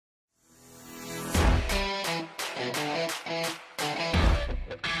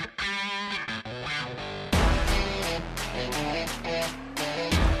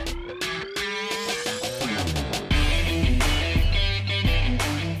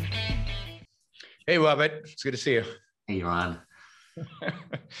Hey, Robert. It's good to see you. Hey, Ron.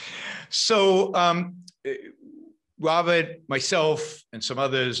 So, Robert, myself, and some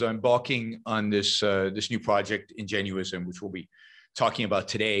others are embarking on this new project, Ingenuism, which we'll be talking about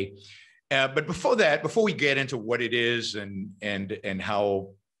today. But before that, before we get into what it is and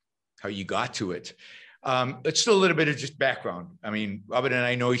how you got to it, let's do a little bit of just background. I mean, Robert and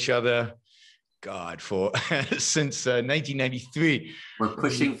I know each other, God, for since 1993. We're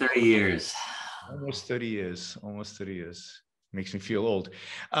pushing 30 years. Almost 30 years, almost 30 years. Makes me feel old.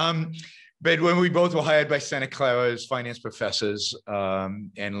 But when we both were hired by Santa Clara as finance professors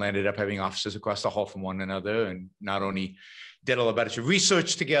and landed up having offices across the hall from one another, and not only did a lot of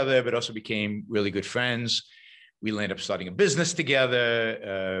research together, but also became really good friends. We landed up starting a business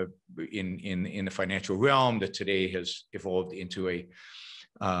together in the financial realm that today has evolved into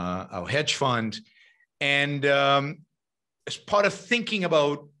our hedge fund. And as part of thinking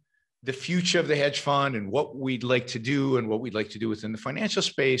about the future of the hedge fund and what we'd like to do and what we'd like to do within the financial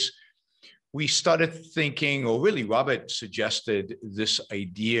space, we started thinking, or really Robert suggested this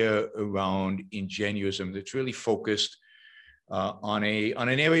idea around Ingenuism that's really focused on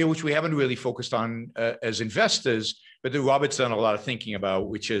an area which we haven't really focused on as investors, but that Robert's done a lot of thinking about,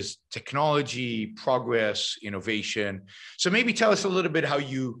 which is technology, progress, innovation. So maybe tell us a little bit how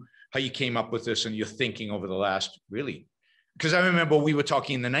you came up with this and your thinking over the last, really, because I remember we were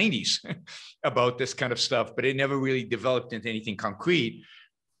talking in the 90s about this kind of stuff, but it never really developed into anything concrete.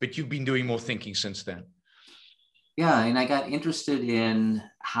 But you've been doing more thinking since then. Yeah, and I got interested in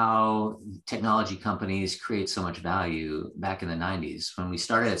how technology companies create so much value back in the 90s. When we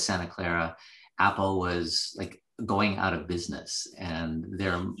started at Santa Clara, Apple was like going out of business and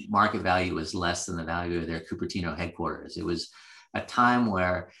their market value was less than the value of their Cupertino headquarters. It was a time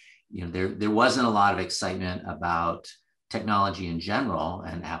where, there wasn't a lot of excitement about technology in general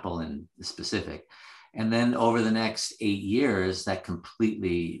and Apple in specific. And then over the next 8 years, that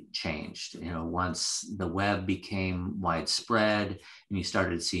completely changed. Once the web became widespread and you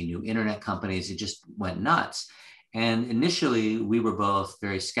started to see new internet companies, it just went nuts. And initially, we were both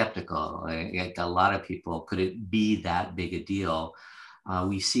very skeptical. Like a lot of people, could it be that big a deal?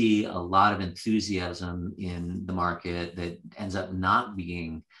 We see a lot of enthusiasm in the market that ends up not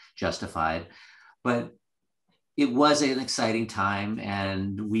being justified. But it was an exciting time,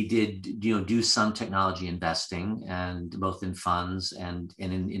 and we did do some technology investing, and both in funds and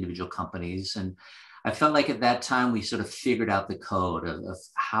in individual companies. And I felt like at that time we sort of figured out the code of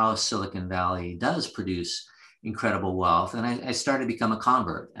how Silicon Valley does produce incredible wealth. And I started to become a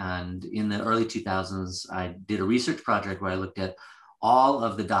convert. And in the early 2000s, I did a research project where I looked at all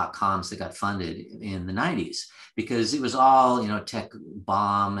of the .coms that got funded in the 90s, because it was all tech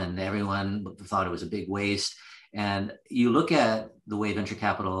bomb and everyone thought it was a big waste. And you look at the way venture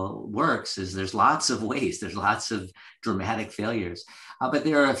capital works is there's lots of waste, there's lots of dramatic failures, but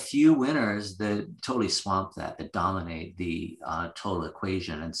there are a few winners that totally swamp that dominate the total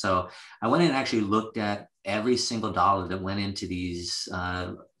equation. And so I went in and actually looked at every single dollar that went into these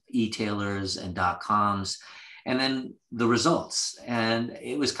e-tailers and .coms, and then the results. And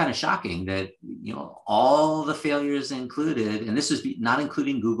it was kind of shocking that, all the failures included, and this was not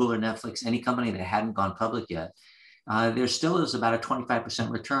including Google or Netflix, any company that hadn't gone public yet, there still is about a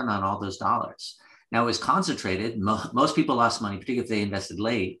 25% return on all those dollars. Now it was concentrated. Most people lost money, particularly if they invested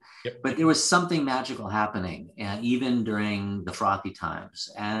late, but there was something magical happening, even during the frothy times.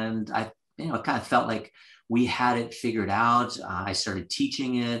 And I kind of felt like we had it figured out. I started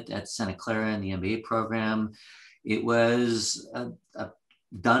teaching it at Santa Clara in the MBA program. It was a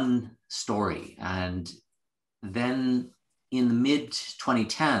done story. And then in the mid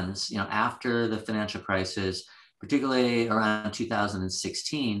 2010s, after the financial crisis, particularly around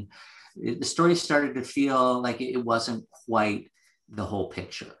 2016, the story started to feel like it wasn't quite the whole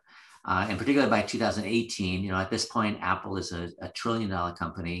picture. And particularly by 2018, at this point, Apple is a $1 trillion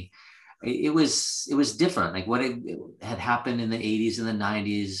company. It was different. Like what had happened in the 80s and the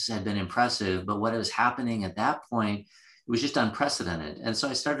 90s had been impressive, but what was happening at that point, it was just unprecedented. And so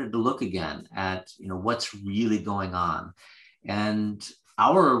I started to look again at, what's really going on. And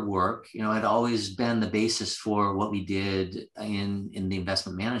our work, had always been the basis for what we did in the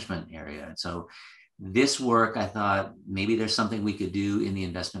investment management area. And so this work, I thought maybe there's something we could do in the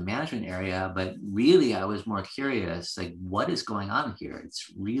investment management area, but really I was more curious, like what is going on here?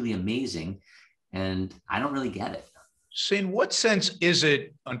 It's really amazing. And I don't really get it. So in what sense is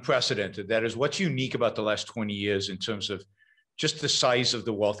it unprecedented? That is, what's unique about the last 20 years in terms of just the size of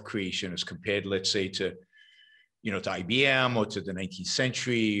the wealth creation as compared, let's say, to IBM or to the 19th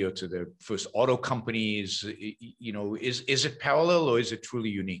century or to the first auto companies? Is it parallel or is it truly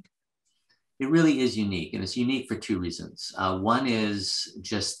unique? It really is unique, and it's unique for two reasons. One is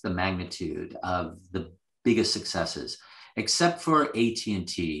just the magnitude of the biggest successes. Except for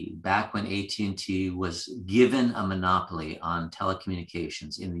AT&T, back when AT&T was given a monopoly on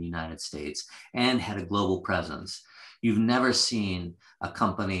telecommunications in the United States and had a global presence, you've never seen a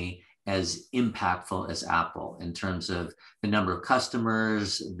company as impactful as Apple in terms of the number of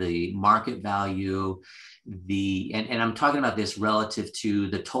customers, the market value, and I'm talking about this relative to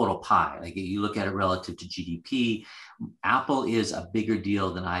the total pie. Like you look at it relative to GDP, Apple is a bigger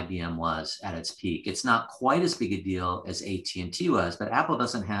deal than IBM was at its peak. It's not quite as big a deal as AT&T was, but Apple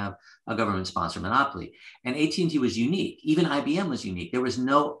doesn't have a government-sponsored monopoly. And AT&T was unique. Even IBM was unique. There was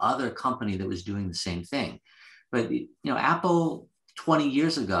no other company that was doing the same thing. But Apple 20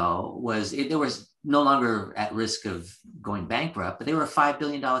 years ago there was no longer at risk of going bankrupt, but they were a $5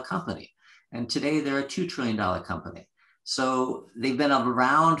 billion company. And today they're a $2 trillion company. So they've been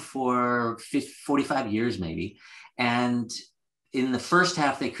around for 45 years maybe. And in the first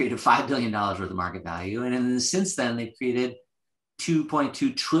half, they created $5 billion worth of market value. And since then, they've created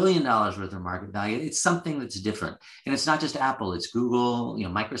 $2.2 trillion worth of market value. It's something that's different. And it's not just Apple, it's Google,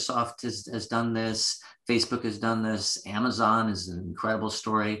 Microsoft has done this, Facebook has done this, Amazon is an incredible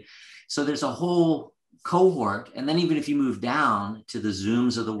story. So there's a whole cohort. And then even if you move down to the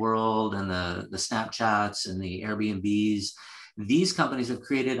Zooms of the world and the Snapchats and the Airbnbs, these companies have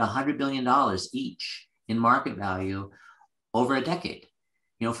created $100 billion each in market value over a decade,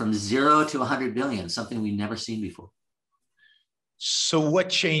 from 0 to 100 billion, something we've never seen before. So what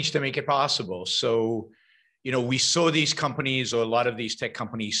changed to make it possible? So, we saw these companies, or a lot of these tech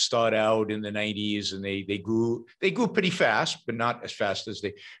companies, start out in the 90s, and they grew pretty fast, but not as fast as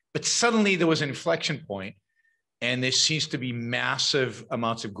but suddenly there was an inflection point, and there seems to be massive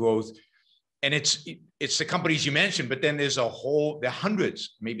amounts of growth. And it's the companies you mentioned, but then there are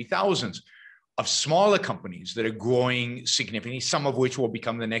hundreds, maybe thousands of smaller companies that are growing significantly, some of which will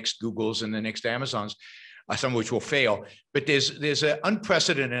become the next Googles and the next Amazons, some of which will fail. But there's an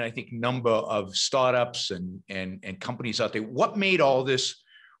unprecedented, I think, number of startups and companies out there. What made all this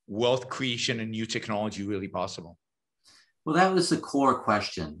wealth creation and new technology really possible? Well, that was the core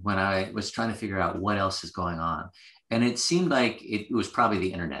question when I was trying to figure out what else is going on. And it seemed like it was probably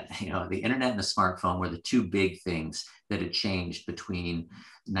the internet. The internet and the smartphone were the two big things that had changed between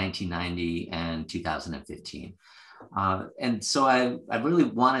 1990 and 2015. And so I really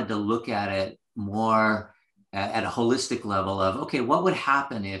wanted to look at it more at a holistic level of, okay, what would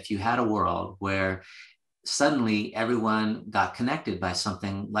happen if you had a world where suddenly everyone got connected by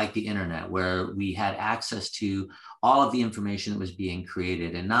something like the internet, where we had access to all of the information that was being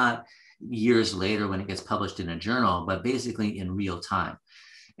created, and not years later when it gets published in a journal, but basically in real time.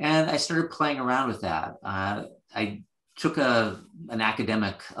 And I started playing around with that. I took an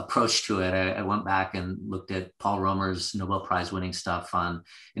academic approach to it. I went back and looked at Paul Romer's Nobel Prize winning stuff on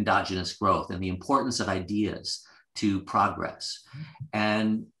endogenous growth and the importance of ideas to progress.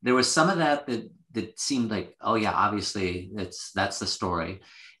 And there was some of that seemed like, oh yeah, obviously that's the story.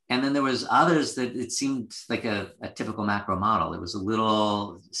 And then there was others that it seemed like a typical macro model. It was a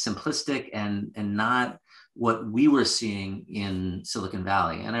little simplistic and not what we were seeing in Silicon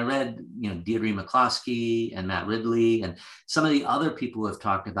Valley. And I read, Deirdre McCloskey and Matt Ridley and some of the other people who have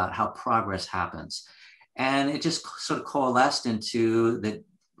talked about how progress happens. And it just sort of coalesced into that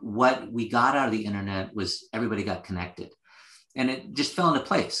what we got out of the internet was everybody got connected. And it just fell into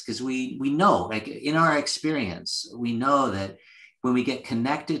place because we know, like in our experience, we know that when we get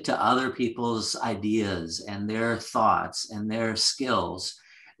connected to other people's ideas and their thoughts and their skills,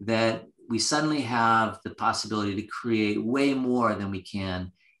 that we suddenly have the possibility to create way more than we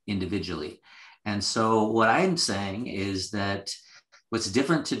can individually. And so what I'm saying is that what's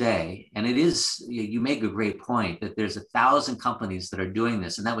different today, and it is, you make a great point, that there's 1,000 companies that are doing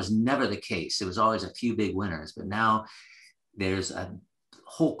this, and that was never the case. It was always a few big winners, but now there's a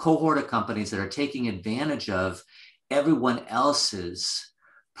whole cohort of companies that are taking advantage of everyone else's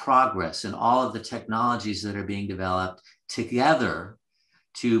progress and all of the technologies that are being developed together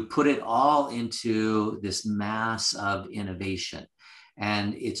to put it all into this mass of innovation.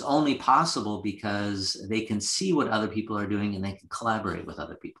 And it's only possible because they can see what other people are doing and they can collaborate with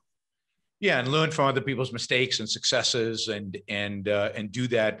other people. Yeah, and learn from other people's mistakes and successes, and do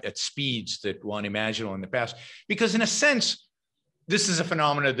that at speeds that were unimaginable in the past. Because in a sense, this is a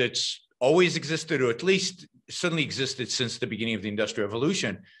phenomenon that's always existed, or at least certainly existed since the beginning of the Industrial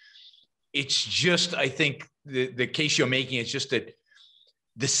Revolution. It's just, I think, the case you're making is just that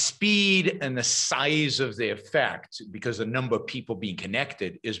the speed and the size of the effect, because the number of people being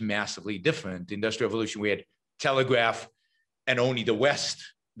connected, is massively different. The Industrial Revolution, we had telegraph, and only the West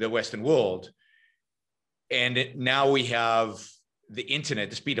the Western world. And now we have the internet,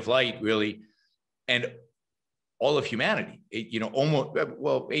 the speed of light, really, and all of humanity. Almost,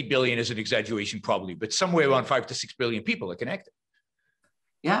 well, 8 billion is an exaggeration probably, but somewhere around 5 to 6 billion people are connected.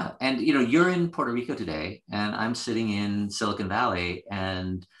 Yeah. And, you're in Puerto Rico today, and I'm sitting in Silicon Valley,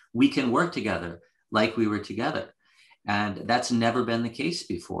 and we can work together like we were together. And that's never been the case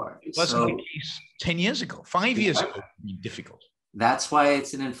before. It wasn't the case 10 years ago, 5 years ago, it would be difficult. That's why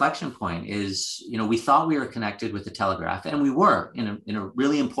it's an inflection point is, we thought we were connected with the telegraph, and we were in a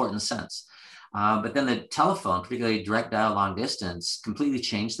really important sense. But then the telephone, particularly direct dial long distance, completely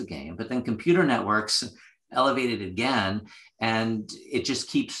changed the game. But then computer networks elevated again, and it just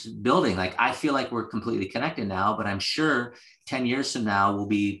keeps building. Like, I feel like we're completely connected now, but I'm sure 10 years from now, we'll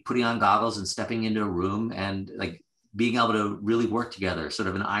be putting on goggles and stepping into a room and like being able to really work together, sort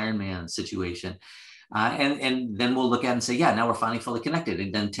of an Iron Man situation. And then we'll look at it and say, yeah, now we're finally fully connected.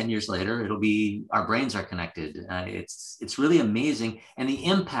 And then 10 years later, it'll be our brains are connected. It's really amazing. And the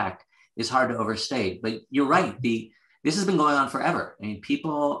impact is hard to overstate. But you're right. This has been going on forever. I mean,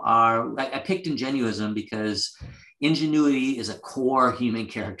 people are, I picked ingenuism because ingenuity is a core human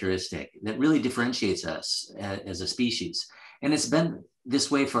characteristic that really differentiates us as a species. And it's been this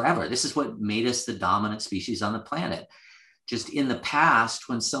way forever. This is what made us the dominant species on the planet. Just in the past,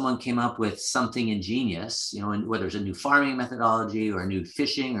 when someone came up with something ingenious, and whether it's a new farming methodology or new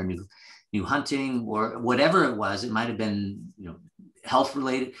fishing or new hunting or whatever it was, it might have been, health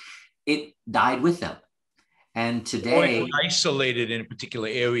related, it died with them. And today, isolated in a particular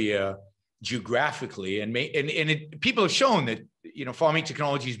area geographically, and people have shown that farming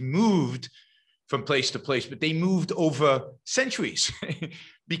technologies moved from place to place, but they moved over centuries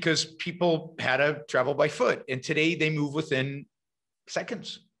because people had to travel by foot, and today they move within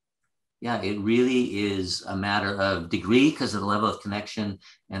seconds. Yeah, it really is a matter of degree because of the level of connection,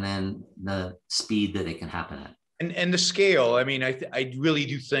 and then the speed that it can happen at, and the scale. I mean, I really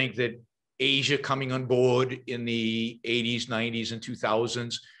do think that Asia coming on board in the 80s, 90s, and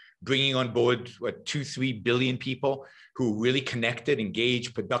 2000s, bringing on board, 2-3 billion people who really connected,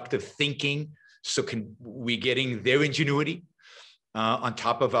 engaged, productive thinking. So we're getting their ingenuity on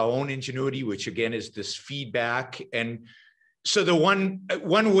top of our own ingenuity, which again is this feedback. And so the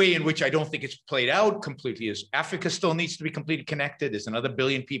one way in which I don't think it's played out completely is Africa still needs to be completely connected. There's another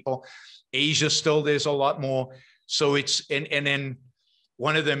billion people. Asia still, there's a lot more. So and then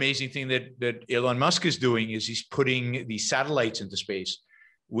one of the amazing things that Elon Musk is doing is he's putting these satellites into space,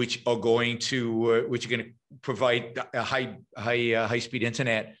 which are going to provide a high speed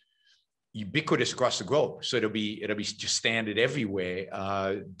internet, ubiquitous across the globe. So it'll be just standard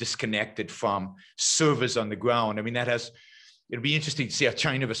everywhere, disconnected from servers on the ground. I mean, it'll be interesting to see how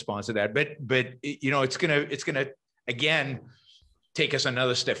China responds to that. But it's gonna again take us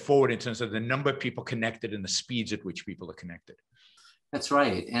another step forward in terms of the number of people connected and the speeds at which people are connected. That's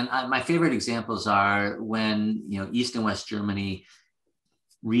right. And my favorite examples are when, East and West Germany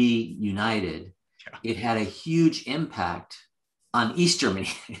reunited, It had a huge impact on East Germany.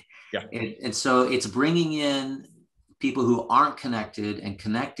 Yeah. And so it's bringing in people who aren't connected and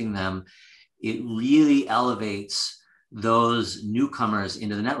connecting them. It really elevates those newcomers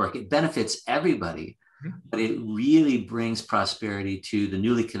into the network. It benefits everybody, but it really brings prosperity to the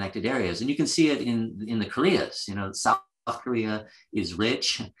newly connected areas. And you can see it in the Koreas. South Korea is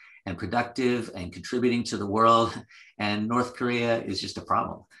rich and productive and contributing to the world, and North Korea is just a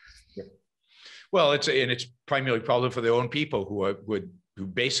problem. Yeah. Well, it's primarily a problem for their own people who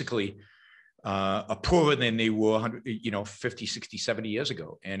basically are poorer than they were 50, 60, 70 years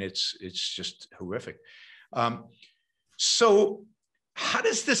ago. And it's just horrific. So how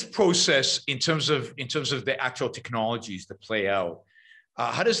does this process in terms of the actual technologies that play out,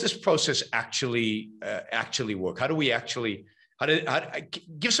 how does this process actually work? How do we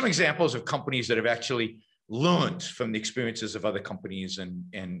give some examples of companies that have actually learned from the experiences of other companies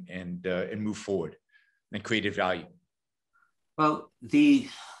and move forward and created value? Well, the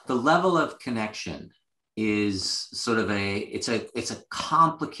level of connection is sort of it's a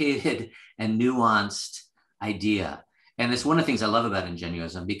complicated and nuanced idea. And it's one of the things I love about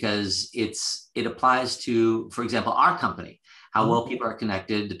ingenuism, because it applies to, for example, our company. How well people are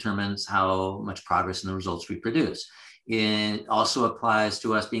connected determines how much progress in the results we produce. It also applies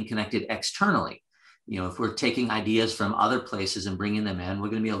to us being connected externally. If we're taking ideas from other places and bringing them in, we're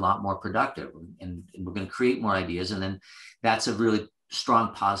going to be a lot more productive, and we're going to create more ideas. And then that's a really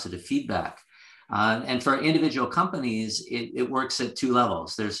strong positive feedback. And for individual companies, it works at two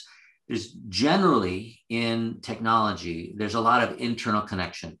levels. There's generally in technology, there's a lot of internal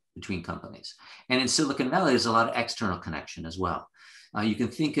connection between companies. And in Silicon Valley, there's a lot of external connection as well. You can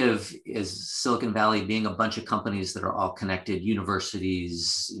think of as Silicon Valley being a bunch of companies that are all connected,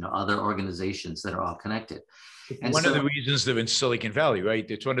 universities, other organizations that are all connected. And one of the reasons they're in Silicon Valley, right?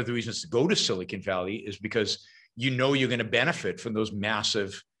 It's one of the reasons to go to Silicon Valley is because you're going to benefit from those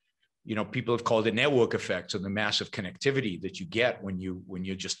massive, people have called it network effects, and the massive connectivity that you get when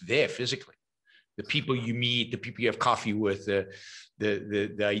you're just there physically. The people you meet, the people you have coffee with,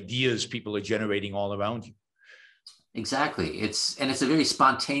 the ideas people are generating all around you. Exactly. It's a very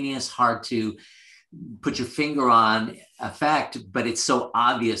spontaneous, hard to put your finger on effect, but it's so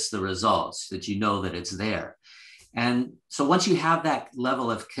obvious the results that that it's there. And so once you have that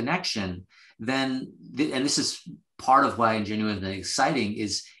level of connection, then, and this is part of why Ingenuity is exciting,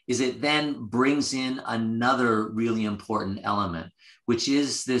 is it then brings in another really important element, which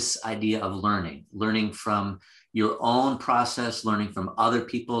is this idea of learning from your own process, learning from other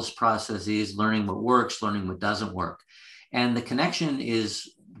people's processes, learning what works, learning what doesn't work. And the connection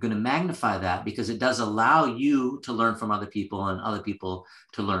is going to magnify that because it does allow you to learn from other people and other people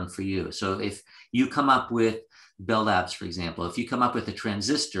to learn for you. So if you come up with Bell Labs, for example, if you come up with a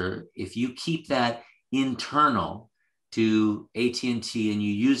transistor, if you keep that internal to AT&T and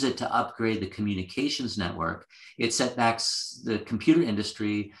you use it to upgrade the communications network, it setbacks the computer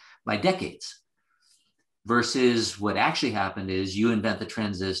industry by decades. Versus what actually happened is you invent the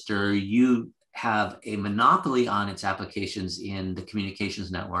transistor, you have a monopoly on its applications in the communications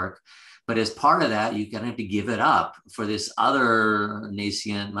network. But as part of that, you're going to have to give it up for this other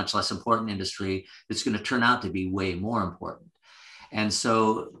nascent, much less important industry that's going to turn out to be way more important. And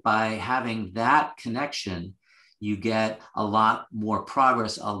so by having that connection, you get a lot more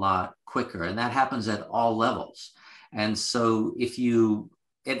progress a lot quicker. And that happens at all levels. And so if you,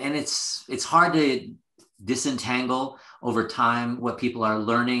 and it's hard to disentangle over time what people are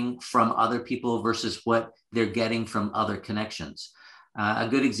learning from other people versus what they're getting from other connections. A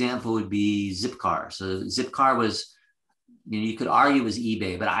good example would be Zipcar. So Zipcar was, you could argue was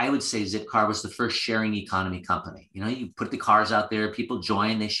eBay, but I would say Zipcar was the first sharing economy company. You put the cars out there, people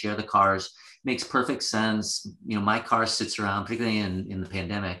join, they share the cars. Makes perfect sense. My car sits around, particularly in the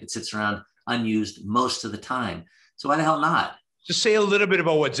pandemic, it sits around unused most of the time. So why the hell not? Just say a little bit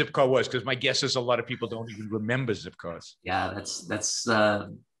about what Zipcar was, because my guess is a lot of people don't even remember Zipcars. Yeah, that's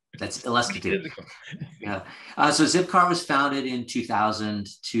illustrative. Yeah. So Zipcar was founded in 2000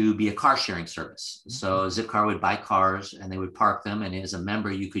 to be a car sharing service. So Zipcar would buy cars and they would park them. And as a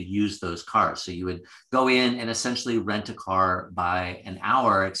member, you could use those cars. So you would go in and essentially rent a car by an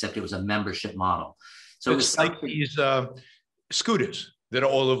hour, except it was a membership model. So it's like these scooters that are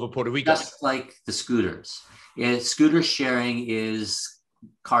all over Puerto Rico. Just like the scooters. Yeah, scooter sharing is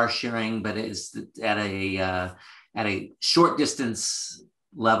car sharing, but it's at a short distance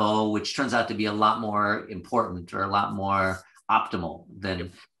level, which turns out to be a lot more important or a lot more optimal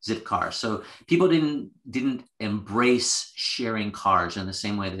than Zipcar. So people didn't embrace sharing cars in the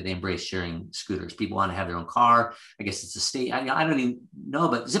same way that they embrace sharing scooters. People want to have their own car. I guess it's a state. I don't even know,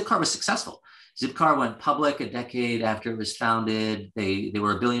 but Zipcar was successful. Zipcar went public a decade after it was founded. They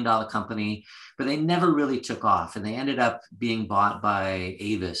were $1 billion company, but they never really took off. And they ended up being bought by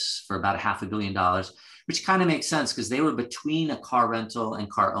Avis for about $500 million, which kind of makes sense because they were between a car rental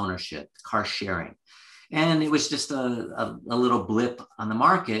and car ownership, car sharing. And it was just a little blip on the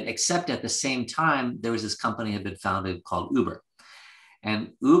market, except at the same time, there was this company that had been founded called Uber.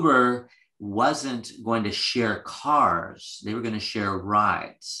 And Uber wasn't going to share cars, they were going to share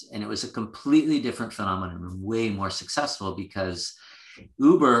rides. And it was a completely different phenomenon and way more successful because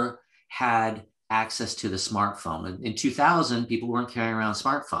Uber had access to the smartphone. In 2000, people weren't carrying around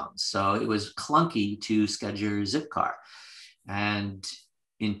smartphones. So it was clunky to schedule your Zipcar. And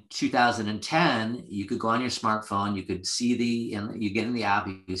in 2010, you could go on your smartphone, you could see you get in the app,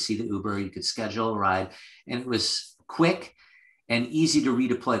 you could see the Uber, you could schedule a ride, and it was quick and easy to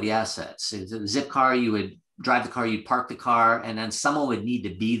redeploy the assets. Zipcar, you would drive the car, you'd park the car, and then someone would need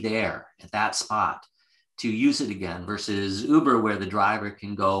to be there at that spot to use it again versus Uber, where the driver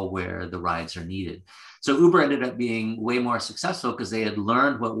can go where the rides are needed. So Uber ended up being way more successful because they had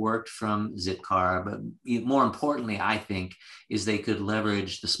learned what worked from Zipcar, but more importantly, I think, is they could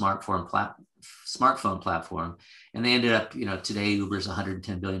leverage the smartphone platform. And they ended up, today Uber's a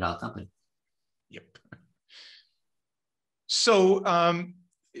 $110 billion company. Yep. So,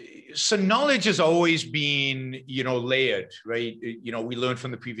 so knowledge has always been, layered, right? We learned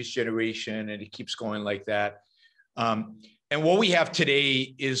from the previous generation and it keeps going like that. And what we have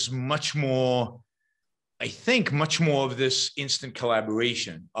today is much more, I think, much more of this instant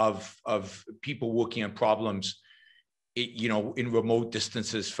collaboration of people working on problems in remote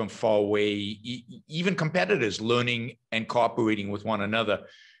distances from far away, even competitors learning and cooperating with one another.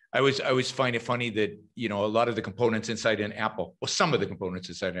 I always find it funny that, a lot of the components inside an Apple, or some of the components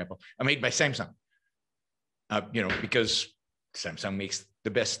inside an Apple, are made by Samsung, because Samsung makes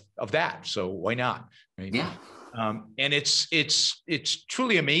the best of that. So why not? Right? Yeah. And it's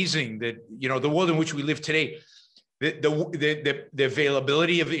truly amazing that, the world in which we live today, the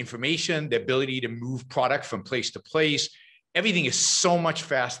availability of information, the ability to move product from place to place, everything is so much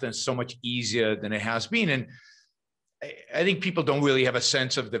faster and so much easier than it has been. And I think people don't really have a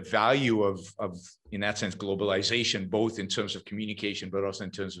sense of the value of in that sense, globalization, both in terms of communication, but also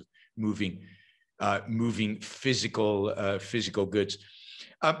in terms of moving physical goods.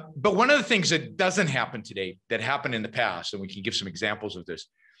 But one of the things that doesn't happen today, that happened in the past, and we can give some examples of this,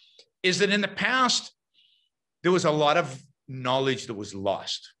 is that in the past, there was a lot of knowledge that was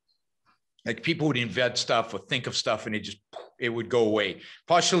lost. Like people would invent stuff or think of stuff and it would go away,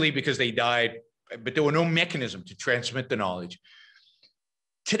 partially because they died, but there were no mechanism to transmit the knowledge.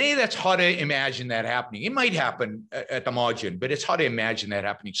 Today, that's hard to imagine that happening. It might happen at the margin, but it's hard to imagine that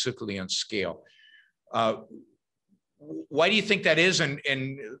happening certainly on scale. Why do you think that is? And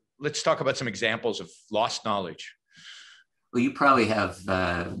let's talk about some examples of lost knowledge. Well, you probably have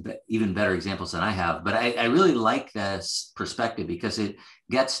even better examples than I have, but I really like this perspective because it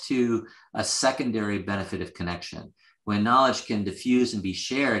gets to a secondary benefit of connection. When knowledge can diffuse and be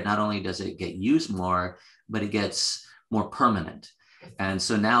shared, not only does it get used more, but it gets more permanent. And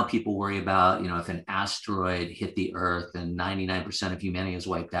so now people worry about, if an asteroid hit the Earth and 99% of humanity is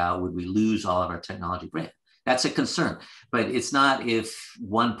wiped out, would we lose all of our technology? Right. That's a concern, but it's not if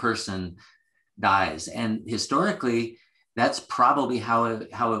one person dies. And historically, that's probably how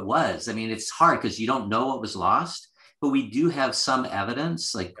it was. I mean, it's hard because you don't know what was lost, but we do have some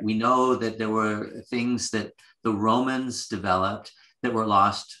evidence. Like we know that there were things that the Romans developed that were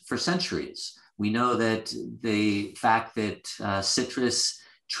lost for centuries. We know that the fact that citrus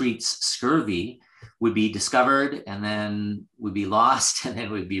treats scurvy would be discovered and then would be lost and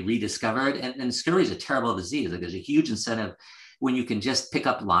then would be rediscovered. And scurvy is a terrible disease. Like there's a huge incentive when you can just pick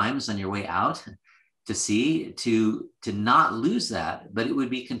up limes on your way out to sea to not lose that, but it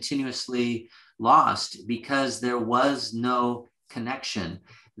would be continuously lost because there was no connection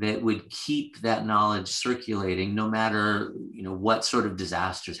that would keep that knowledge circulating no matter what sort of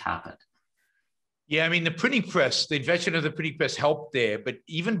disasters happened. Yeah, I mean, the printing press, the invention of the printing press helped there, but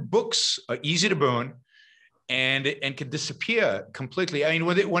even books are easy to burn and can disappear completely. I mean,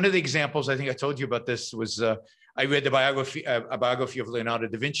 one of the examples, I think I told you about this, was I read a biography of Leonardo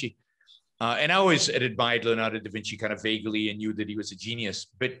da Vinci. And I always had admired Leonardo da Vinci kind of vaguely and knew that he was a genius,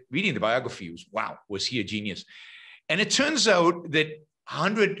 but reading the biography was, wow, was he a genius? And it turns out that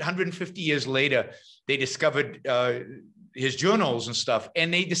 150 years later, they discovered his journals and stuff,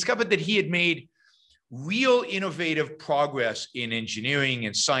 and they discovered that he had made real innovative progress in engineering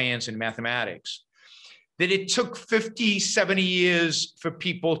and science and mathematics, that it took 50, 70 years for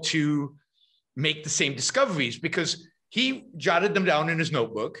people to make the same discoveries because he jotted them down in his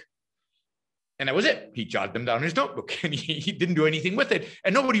notebook. And that was it. He jotted them down in his notebook and he didn't do anything with it.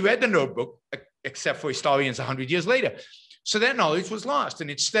 And nobody read the notebook except for historians 100 years later. So that knowledge was lost. And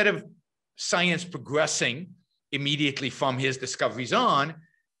instead of science progressing immediately from his discoveries on,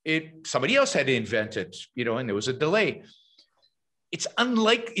 somebody else had to invent it, and there was a delay. It's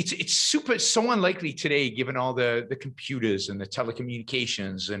so unlikely today, given all the computers and the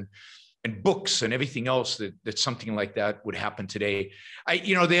telecommunications and books and everything else that something like that would happen today.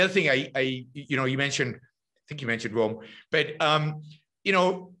 The other thing you mentioned, I think you mentioned Rome, but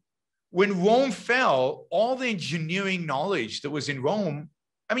when Rome fell, all the engineering knowledge that was in Rome,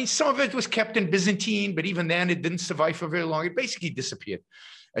 I mean, some of it was kept in Byzantine, but even then it didn't survive for very long. It basically disappeared,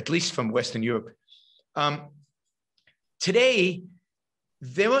 at least from Western Europe. Today,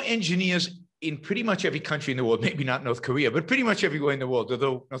 there are engineers in pretty much every country in the world, maybe not North Korea, but pretty much everywhere in the world,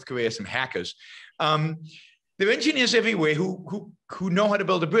 although North Korea has some hackers. There are engineers everywhere who know how to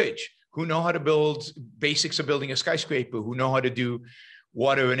build a bridge, who know how to build basics of building a skyscraper, who know how to do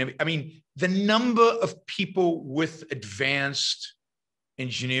water and everything. I mean, the number of people with advanced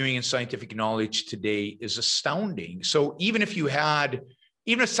engineering and scientific knowledge today is astounding. So even if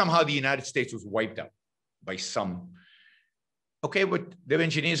somehow the United States was wiped out by some, okay, but there are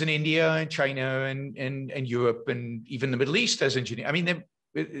engineers in India and China and Europe and even the Middle East as engineers. I mean,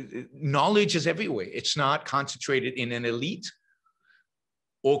 knowledge is everywhere. It's not concentrated in an elite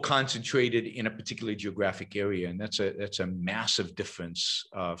or concentrated in a particular geographic area. And that's a massive difference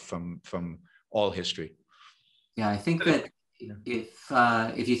from all history. Yeah, I think that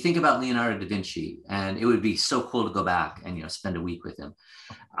if you think about Leonardo da Vinci, and it would be so cool to go back and spend a week with him,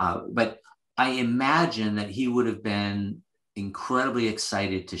 but I imagine that he would have been incredibly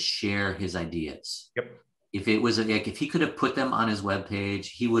excited to share his ideas. Yep. If it was like, if he could have put them on his webpage,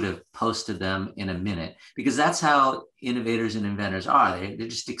 he would have posted them in a minute, because that's how innovators and inventors are. They're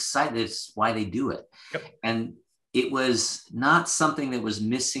just excited. It's why they do it. Yep. And it was not something that was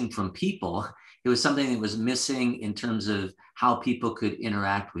missing from people. It was something that was missing in terms of how people could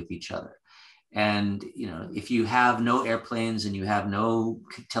interact with each other. And, if you have no airplanes and you have no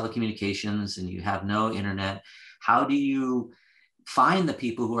telecommunications and you have no internet, how do you find the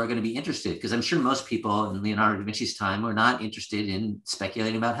people who are going to be interested? Because I'm sure most people in Leonardo da Vinci's time were not interested in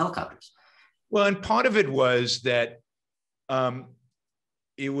speculating about helicopters. Well, and part of it was that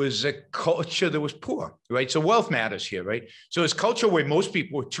it was a culture that was poor, right? So wealth matters here, right? So it's culture where most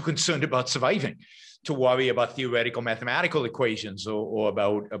people were too concerned about surviving to worry about theoretical mathematical equations or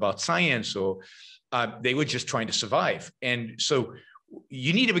about science, or they were just trying to survive. And so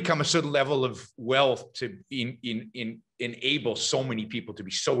you need to become a certain level of wealth to enable so many people to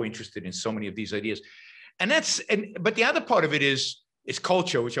be so interested in so many of these ideas. But the other part of it is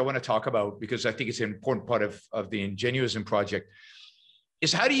culture, which I want to talk about because I think it's an important part of the Ingenuism project,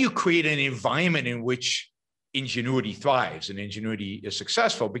 is how do you create an environment in which ingenuity thrives and ingenuity is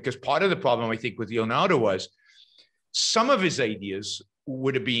successful? Because part of the problem, I think, with Leonardo was some of his ideas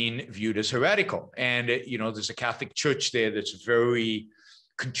would have been viewed as heretical. And, there's a Catholic Church there that's very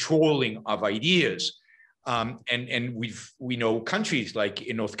controlling of ideas. And we know countries like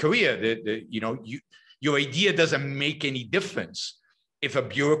in North Korea that your idea doesn't make any difference if a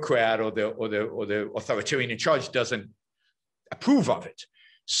bureaucrat or the authoritarian in charge doesn't approve of it.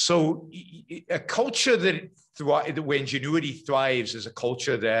 So a culture where ingenuity thrives is a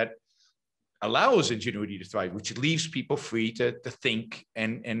culture that allows ingenuity to thrive, which leaves people free to think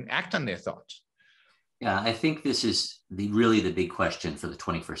and act on their thoughts. Yeah, I think this is really the big question for the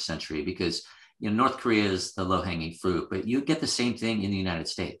 21st century, because North Korea is the low-hanging fruit, but you get the same thing in the United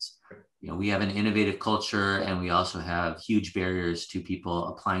States. We have an innovative culture, and we also have huge barriers to people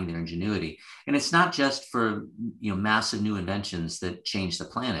applying their ingenuity. And it's not just for massive new inventions that change the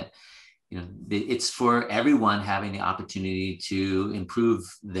planet. It's for everyone having the opportunity to improve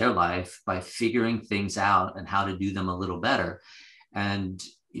their life by figuring things out and how to do them a little better. And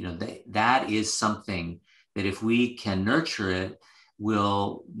that is something that, if we can nurture it,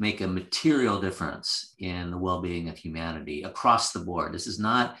 will make a material difference in the well-being of humanity across the board. This is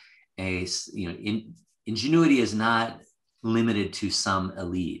not ingenuity is not limited to some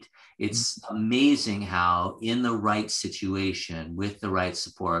elite. It's amazing how, in the right situation, with the right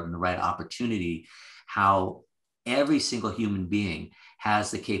support and the right opportunity, how every single human being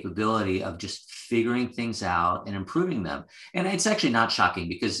has the capability of just figuring things out and improving them. And it's actually not shocking,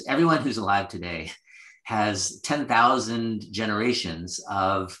 because everyone who's alive today has 10,000 generations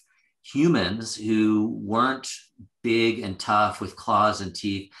of humans who weren't big and tough with claws and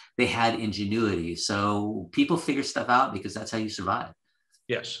teeth. They had ingenuity. So people figure stuff out because that's how you survive.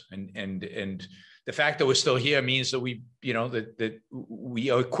 Yes, and the fact that we're still here means that that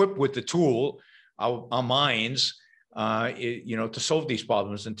we are equipped with the tool, our minds, to solve these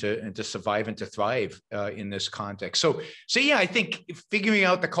problems and to survive and to thrive in this context. So yeah, I think figuring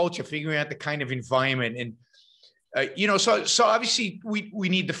out the culture, figuring out the kind of environment, and so obviously we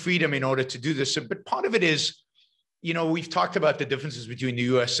need the freedom in order to do this. But part of it is, we've talked about the differences between the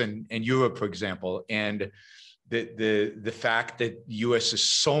U.S. and Europe, for example, and the fact that the U.S. is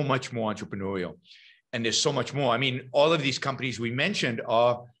so much more entrepreneurial, and there's so much more. I mean, all of these companies we mentioned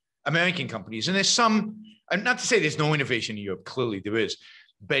are American companies, and there's some. And not to say there's no innovation in Europe. Clearly there is,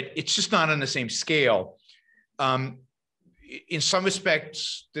 but it's just not on the same scale. In some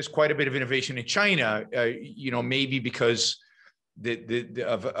respects, there's quite a bit of innovation in China. Maybe because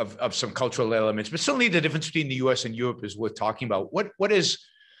of some cultural elements, but certainly the difference between the U.S. and Europe is worth talking about. What is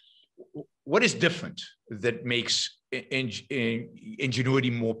different that makes ingenuity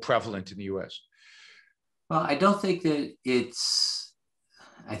more prevalent in the U.S.? Well, I don't think that it's.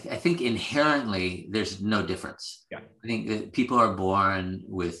 I think inherently there's no difference. Yeah. I think that people are born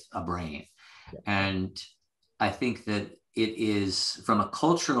with a brain, and I think that it is, from a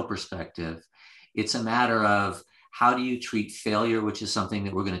cultural perspective, it's a matter of how do you treat failure, which is something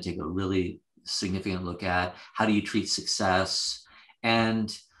that we're going to take a really significant look at. How do you treat success?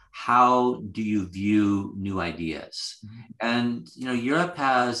 And how do you view new ideas? And, Europe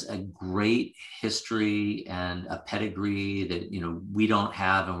has a great history and a pedigree that, we don't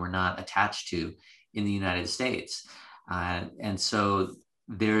have and we're not attached to in the United States. And so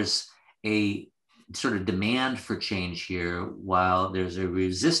there's a sort of demand for change here, while there's a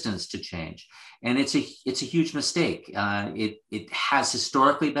resistance to change. And it's a huge mistake. It has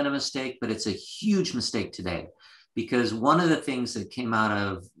historically been a mistake, but it's a huge mistake today, because one of the things that came out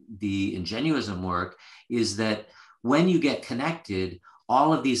of the Ingenuism work is that when you get connected,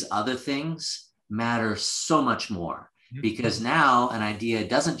 all of these other things matter so much more. Because now an idea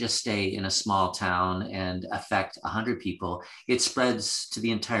doesn't just stay in a small town and affect 100 people, it spreads to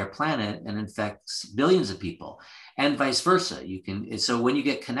the entire planet and infects billions of people, and vice versa. So when you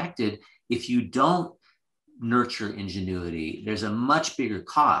get connected, if you don't nurture ingenuity, there's a much bigger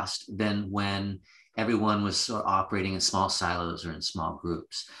cost than when everyone was sort of operating in small silos or in small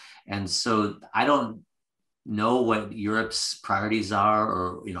groups. And so I don't know what Europe's priorities are,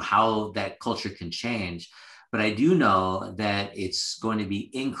 or how that culture can change. But I do know that it's going to be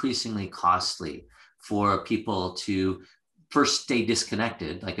increasingly costly for people to first stay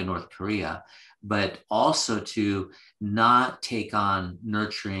disconnected, like in North Korea, but also to not take on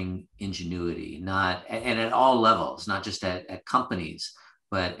nurturing ingenuity, and at all levels, not just at companies,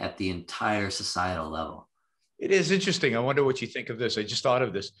 but at the entire societal level. It is interesting. I wonder what you think of this. I just thought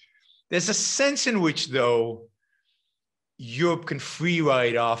of this. There's a sense in which, though, Europe can free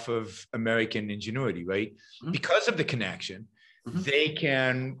ride off of American ingenuity, right? Mm-hmm. Because of the connection, mm-hmm. they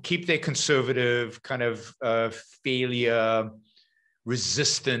can keep their conservative kind of failure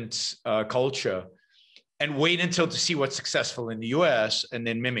resistant culture and wait until to see what's successful in the US and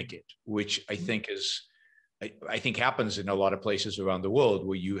then mimic it, which I think happens in a lot of places around the world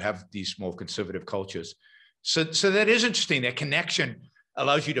where you have these more conservative cultures. So that is interesting. That connection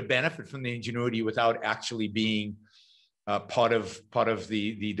allows you to benefit from the ingenuity without actually being part of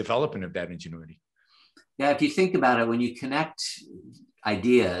the development of that ingenuity. Yeah, if you think about it, when you connect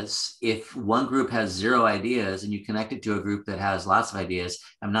ideas, if one group has 0 ideas and you connect it to a group that has lots of ideas,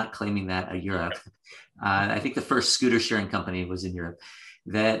 I'm not claiming that of Europe. I think the first scooter sharing company was in Europe.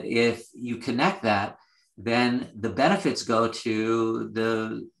 That if you connect that, then the benefits go to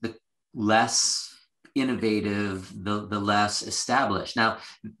the less innovative, the less established. Now,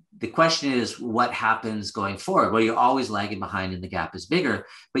 the question is, what happens going forward? Well, you're always lagging behind and the gap is bigger,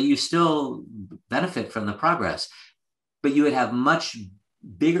 but you still benefit from the progress. But you would have much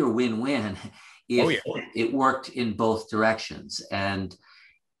bigger win-win if it worked in both directions. And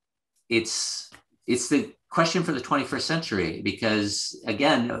it's the question for the 21st century, because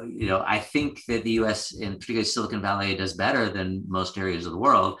again, I think that the US, and particularly Silicon Valley, does better than most areas of the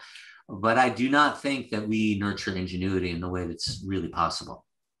world, but I do not think that we nurture ingenuity in the way that's really possible.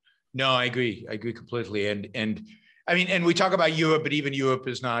 No, I agree completely. And I mean, and we talk about Europe, but even Europe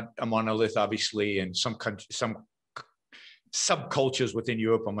is not a monolith, obviously, and some subcultures within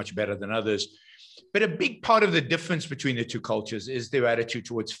Europe are much better than others. But a big part of the difference between the two cultures is their attitude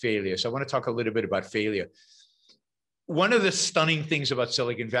towards failure. So I want to talk a little bit about failure. One of the stunning things about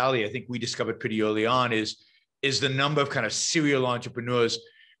Silicon Valley, I think we discovered pretty early on, is the number of kind of serial entrepreneurs,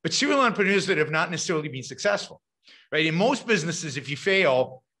 but serial entrepreneurs that have not necessarily been successful, right? In most businesses, if you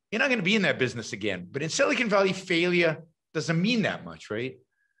fail, you're not going to be in that business again. But in Silicon Valley, failure doesn't mean that much, right?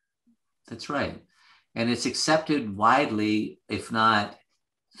 That's right. And it's accepted widely, if not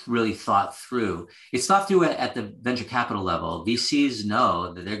really thought through. It's thought through at the venture capital level. VCs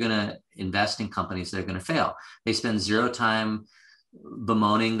know that they're going to invest in companies that are going to fail. They spend 0 time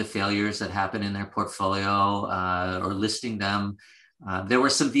bemoaning the failures that happen in their portfolio or listing them. There were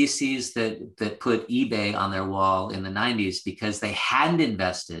some VCs that put eBay on their wall in the 90s because they hadn't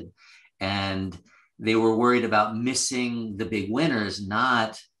invested and they were worried about missing the big winners,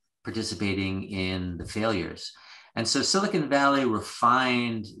 not participating in the failures. And so Silicon Valley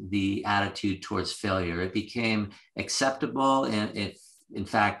refined the attitude towards failure. It became acceptable, and in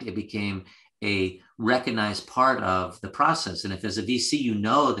fact, it became a recognized part of the process. And if as a VC, you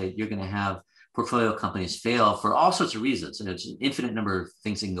know that you're going to have portfolio companies fail for all sorts of reasons, and there's an infinite number of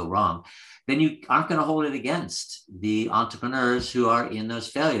things that can go wrong, then you aren't going to hold it against the entrepreneurs who are in those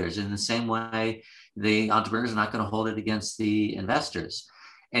failures. In the same way, the entrepreneurs are not going to hold it against the investors.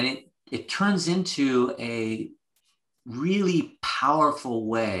 And it turns into a really powerful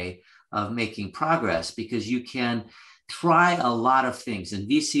way of making progress, because you can try a lot of things, and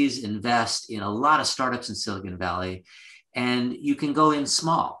VCs invest in a lot of startups in Silicon Valley, and you can go in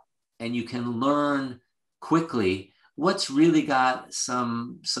small and you can learn quickly what's really got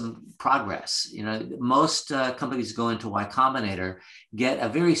some progress. Most companies go into Y Combinator, get a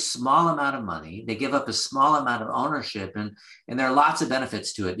very small amount of money. They give up a small amount of ownership, and there are lots of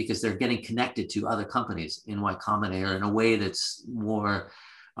benefits to it because they're getting connected to other companies in Y Combinator in a way that's more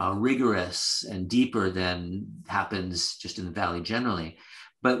rigorous and deeper than happens just in the Valley generally.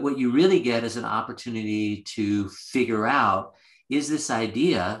 But what you really get is an opportunity to figure out, is this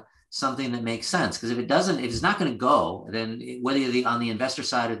idea something that makes sense? Because if it doesn't, if it's not going to go, then whether you're on the investor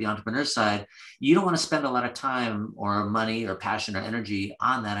side or the entrepreneur side, you don't want to spend a lot of time or money or passion or energy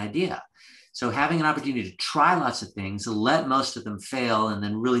on that idea. So having an opportunity to try lots of things, let most of them fail, and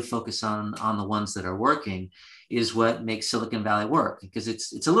then really focus on the ones that are working is what makes Silicon Valley work. Because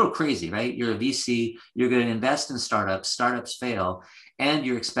it's a little crazy, right? You're a VC, you're going to invest in startups, startups fail, and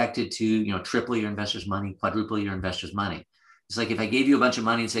you're expected to, triple your investors' money, quadruple your investors' money. It's like if I gave you a bunch of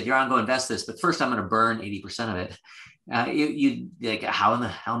money and said, "Here, I'm going to invest this, but first I'm going to burn 80% of it." You like, how in the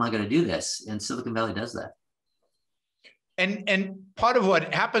hell am I going to do this? And Silicon Valley does that. And part of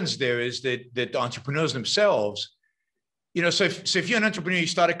what happens there is that entrepreneurs themselves, so if you're an entrepreneur, you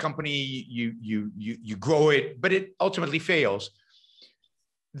start a company, you grow it, but it ultimately fails.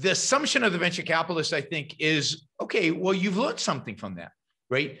 The assumption of the venture capitalist, I think, is, okay, well, you've learned something from that,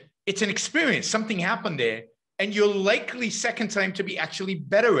 right? It's an experience. Something happened there, and you're likely second time to be actually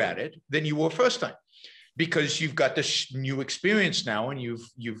better at it than you were first time, because you've got this new experience now, and you've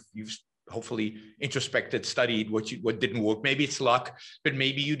hopefully introspected, studied what didn't work. Maybe it's luck, but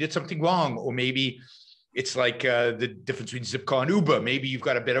maybe you did something wrong, or maybe it's like the difference between Zipcar and Uber. Maybe you've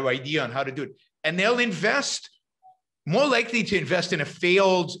got a better idea on how to do it, and they'll invest. More likely to invest in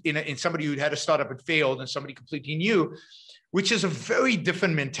in somebody who had a startup and failed than somebody completely new, which is a very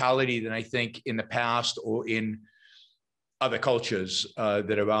different mentality than I think in the past or in other cultures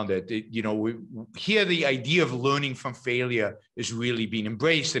that are around it. Here the idea of learning from failure is really being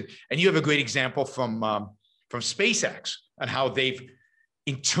embraced, and you have a great example from SpaceX and how they've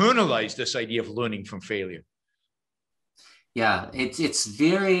internalized this idea of learning from failure. Yeah,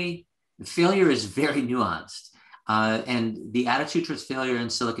 failure is very nuanced. And the attitude towards failure in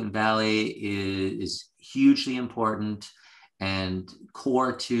Silicon Valley is hugely important and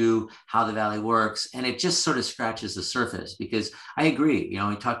core to how the Valley works. And it just sort of scratches the surface, because I agree,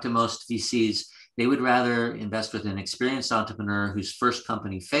 we talk to most VCs, they would rather invest with an experienced entrepreneur whose first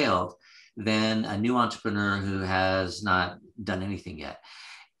company failed than a new entrepreneur who has not done anything yet.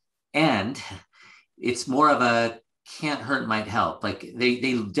 And it's more of a can't hurt, might help. Like they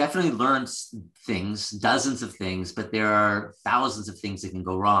definitely learn things, dozens of things, but there are thousands of things that can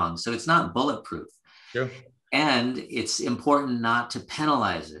go wrong. So it's not bulletproof. Sure. And it's important not to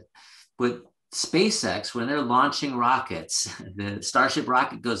penalize it. But SpaceX, when they're launching rockets, the Starship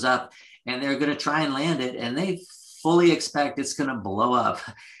rocket goes up and they're going to try and land it, and they fully expect it's going to blow up.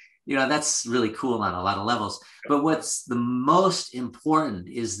 That's really cool on a lot of levels. But what's the most important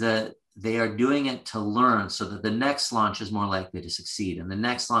is that they are doing it to learn, so that the next launch is more likely to succeed, and the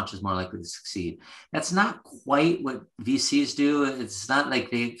next launch is more likely to succeed. That's not quite what VCs do. It's not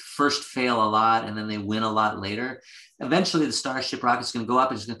like they first fail a lot and then they win a lot later. Eventually, the Starship rocket is going to go up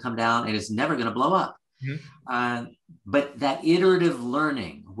and it's going to come down, and it's never going to blow up. Mm-hmm. But that iterative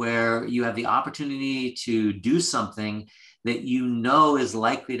learning, where you have the opportunity to do something that is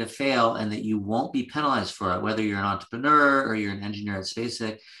likely to fail and that you won't be penalized for it, whether you're an entrepreneur or you're an engineer at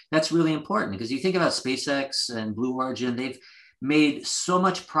SpaceX, that's really important. Because you think about SpaceX and Blue Origin, they've made so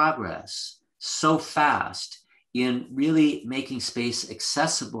much progress so fast in really making space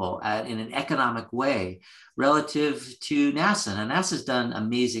accessible in an economic way relative to NASA. And NASA's done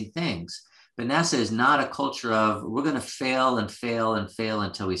amazing things, but NASA is not a culture of we're going to fail and fail and fail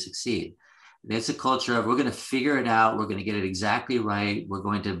until we succeed. It's a culture of we're going to figure it out. We're going to get it exactly right. We're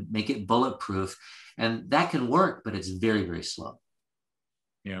going to make it bulletproof. And that can work, but it's very, very slow.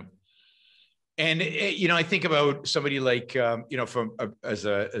 Yeah. And, I think about somebody like, as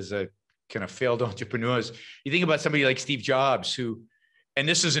a kind of failed entrepreneurs, you think about somebody like Steve Jobs, who, and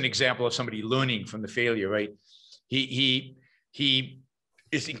this is an example of somebody learning from the failure, right? He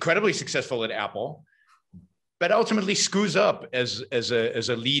is incredibly successful at Apple, but ultimately screws up as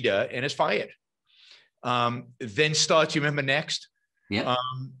a leader and is fired. Then starts, you remember Next? Yeah.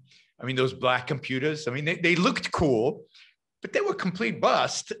 Those black computers, they looked cool, but they were complete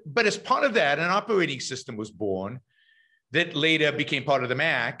bust. But as part of that, an operating system was born that later became part of the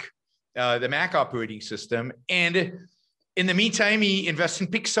Mac operating system. And in the meantime, he invests in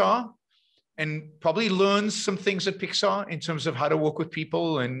Pixar and probably learns some things at Pixar in terms of how to work with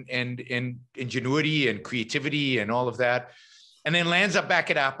people and ingenuity and creativity and all of that. And then lands up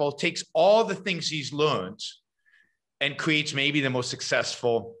back at Apple, takes all the things he's learned and creates maybe the most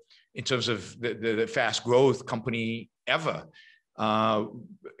successful in terms of the fast growth company ever.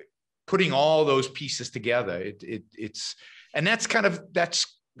 Putting all those pieces together, that's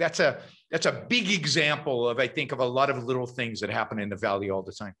a big example of, I think, of a lot of little things that happen in the Valley all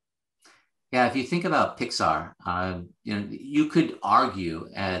the time. Yeah, if you think about Pixar, you could argue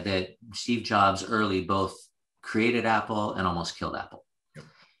that Steve Jobs early both created Apple and almost killed Apple. Yep.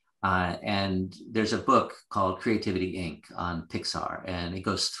 And there's a book called Creativity Inc. on Pixar, and it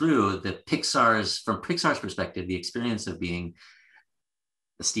goes through from Pixar's perspective, the experience of being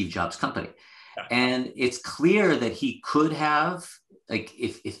the Steve Jobs company. And it's clear that he could have, like,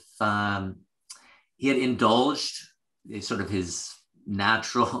 if he had indulged sort of his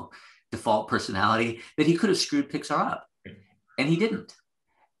natural default personality, that he could have screwed Pixar up, and he didn't.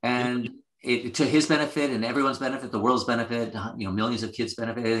 And to his benefit and everyone's benefit, the world's benefit, millions of kids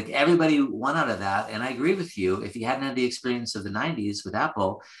benefit. Like, everybody won out of that. And I agree with you. If he hadn't had the experience of the '90s with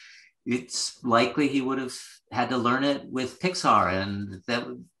Apple, it's likely he would have had to learn it with Pixar, and that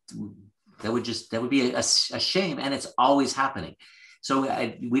would be a shame. And it's always happening. So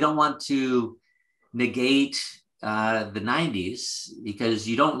we don't want to negate the '90s, because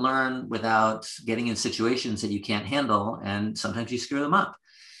you don't learn without getting in situations that you can't handle, and sometimes you screw them up.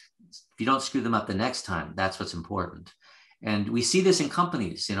 If you don't screw them up the next time, that's what's important. And we see this in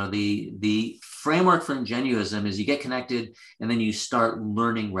companies. The framework for ingenuism is you get connected and then you start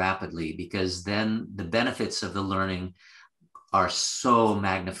learning rapidly, because then the benefits of the learning are so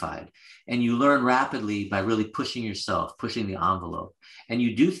magnified. And you learn rapidly by really pushing yourself, pushing the envelope. And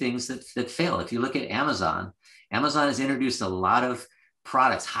you do things that fail. If you look at Amazon has introduced a lot of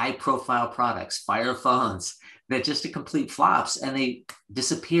products, high profile products, Fire phones, that just are complete flops, and they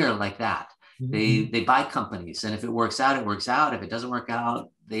disappear like that. Mm-hmm. They buy companies, and if it works out, it works out. If it doesn't work out,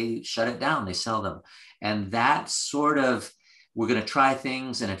 they shut it down, they sell them. And that sort of, we're going to try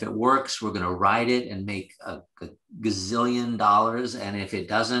things, and if it works, we're going to ride it and make a gazillion dollars. And if it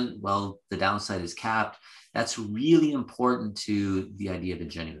doesn't, well, the downside is capped. That's really important to the idea of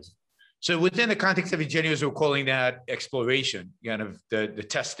ingenuism. So within the context of ingenuism, we're calling that exploration, kind of the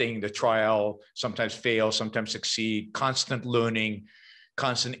testing, the trial, sometimes fail, sometimes succeed, constant learning,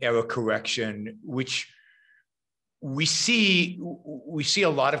 constant error correction, which we see a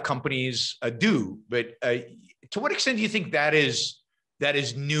lot of companies do. But to what extent do you think that is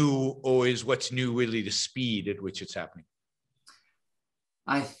new, or is what's new really the speed at which it's happening?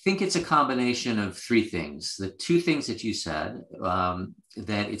 I think it's a combination of three things. The two things that you said,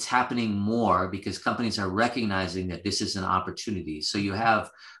 that it's happening more because companies are recognizing that this is an opportunity. So you have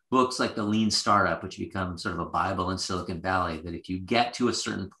books like The Lean Startup, which become sort of a Bible in Silicon Valley, that if you get to a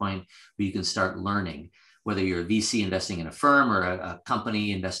certain point where you can start learning, whether you're a VC investing in a firm or a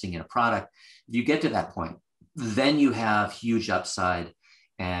company investing in a product, if you get to that point, then you have huge upside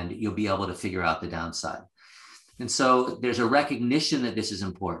and you'll be able to figure out the downside. And so there's a recognition that this is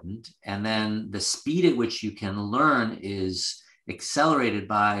important. And then the speed at which you can learn is accelerated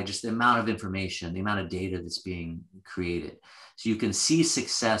by just the amount of information, the amount of data that's being created. So you can see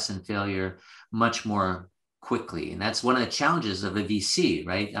success and failure much more quickly. And that's one of the challenges of a VC,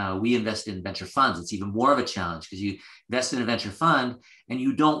 right? We invest in venture funds. It's even more of a challenge because you invest in a venture fund and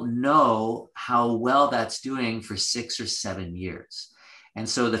you don't know how well that's doing for 6 or 7 years. And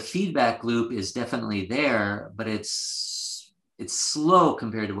so the feedback loop is definitely there, but it's slow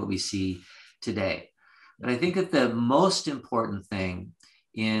compared to what we see today. But I think that the most important thing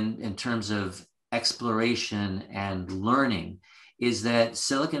in terms of exploration and learning is that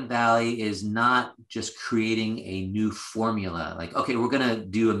Silicon Valley is not just creating a new formula, like, okay, we're going to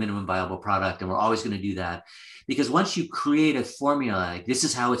do a minimum viable product and we're always going to do that. Because once you create a formula, like this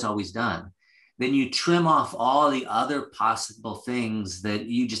is how it's always done, then you trim off all the other possible things that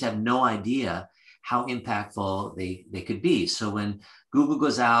you just have no idea how impactful they could be. So when Google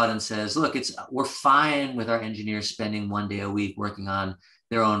goes out and says, look, we're fine with our engineers spending 1 day a week working on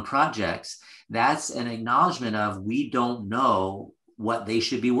their own projects, that's an acknowledgement of we don't know what they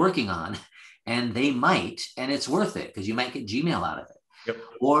should be working on. And they might, and it's worth it because you might get Gmail out of it. Yep.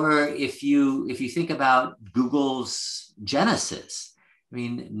 Or if you think about Google's genesis, I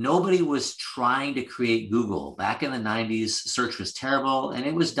mean, nobody was trying to create Google. Back in the 90s, search was terrible and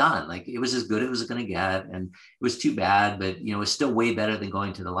it was done. Like it was as good as it was going to get. And it was too bad, but it was still way better than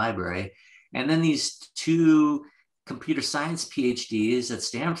going to the library. And then these two computer science PhDs at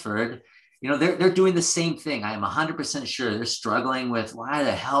Stanford, they're doing the same thing. I am 100% sure they're struggling with why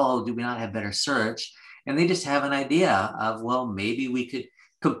the hell do we not have better search? And they just have an idea of, well, maybe we could,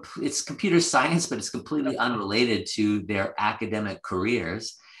 it's computer science, but it's completely unrelated to their academic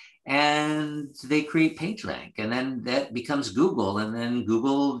careers. And they create PageRank, and then that becomes Google, and then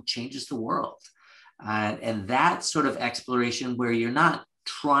Google changes the world. And that sort of exploration where you're not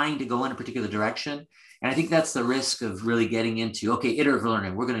trying to go in a particular direction. And I think that's the risk of really getting into, okay, iterative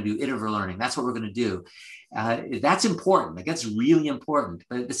learning, we're going to do iterative learning. That's what we're going to do. That's important. Like, that's really important.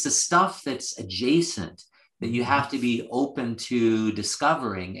 But it's the stuff that's adjacent that you have to be open to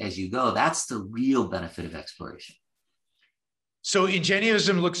discovering as you go. That's the real benefit of exploration. So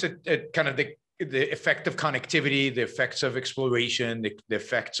Ingeniosum looks at kind of the effect of connectivity, the effects of exploration, the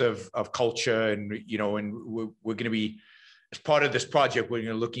effects of culture, and we're going to be, as part of this project, we're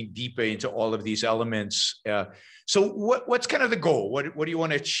going to looking deeper into all of these elements. So what's kind of the goal? What do you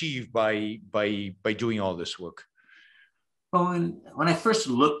want to achieve by doing all this work? Well, when I first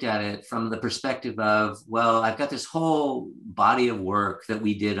looked at it from the perspective of, well, I've got this whole body of work that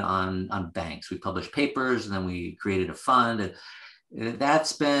we did on banks. We published papers, and then we created a fund. And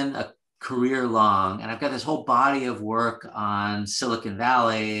that's been a career long. And I've got this whole body of work on Silicon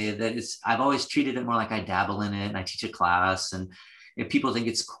Valley I've always treated it more like I dabble in it, and I teach a class, and people think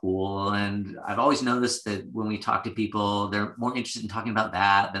it's cool. And I've always noticed that when we talk to people, they're more interested in talking about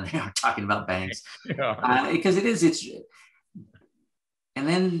that than they are talking about banks. Because and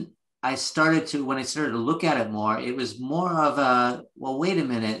then when I started to look at it more, it was more of a, well, wait a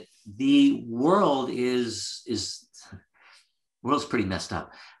minute, the world's pretty messed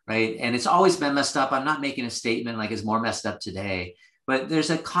up, right? And it's always been messed up. I'm not making a statement like it's more messed up today, but there's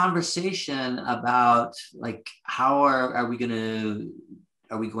a conversation about, like, how are we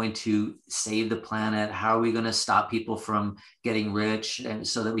going to save the planet? How are we going to stop people from getting rich, and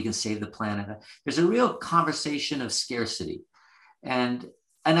so that we can save the planet? There's a real conversation of scarcity. And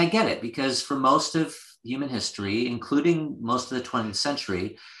I get it, because for most of human history, including most of the 20th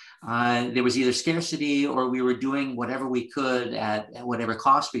century, there was either scarcity, or we were doing whatever we could at whatever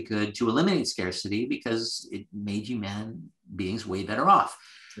cost we could to eliminate scarcity, because it made human beings way better off.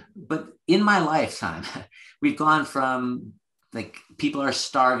 But in my lifetime, we've gone from, like, people are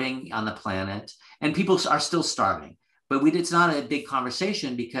starving on the planet, and people are still starving, but it's not a big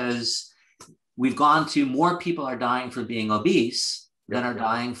conversation, because we've gone to more people are dying from being obese than are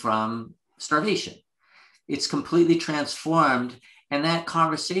dying from starvation. It's completely transformed. And that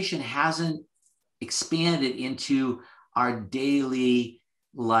conversation hasn't expanded into our daily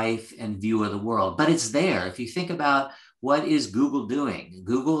life and view of the world, but it's there. If you think about, what is Google doing?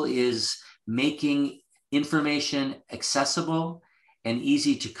 Google is making information accessible and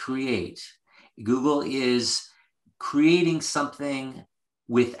easy to create. Google is creating something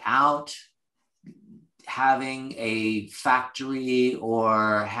without having a factory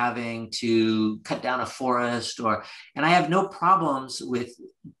or having to cut down a forest, and I have no problems with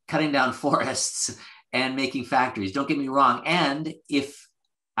cutting down forests and making factories. Don't get me wrong. And if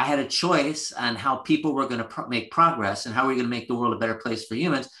I had a choice on how people were going to make progress and how we're going to make the world a better place for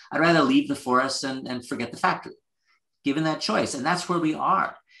humans, I'd rather leave the forest and forget the factory, given that choice. And that's where we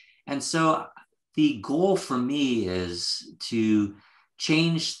are. And so the goal for me is to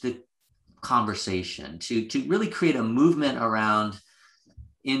change the conversation, to really create a movement around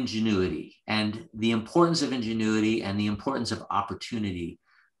ingenuity and the importance of ingenuity and the importance of opportunity,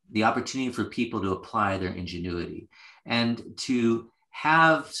 the opportunity for people to apply their ingenuity, and to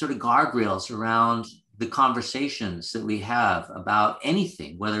have sort of guardrails around the conversations that we have about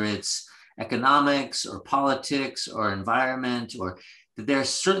anything, whether it's economics or politics or environment, or that there are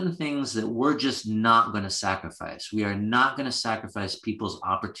certain things that we're just not going to sacrifice. We are not going to sacrifice people's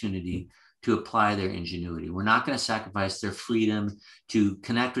opportunity to apply their ingenuity. We're not going to sacrifice their freedom to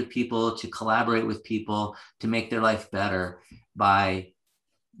connect with people, to collaborate with people, to make their life better by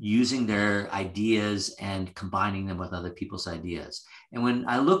using their ideas and combining them with other people's ideas. And when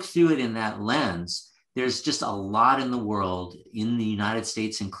I look through it in that lens, there's just a lot in the world, in the United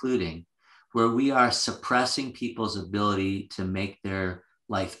States including, where we are suppressing people's ability to make their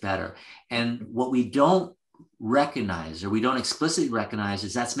life better. And what we don't recognize, or we don't explicitly recognize,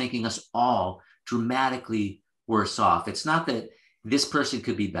 is that's making us all dramatically worse off. It's not that this person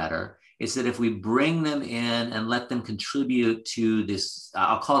could be better. It's that if we bring them in and let them contribute to this,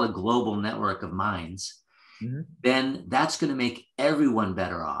 I'll call it a global network of minds, then that's going to make everyone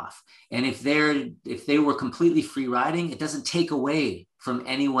better off. And if they were completely free riding, it doesn't take away from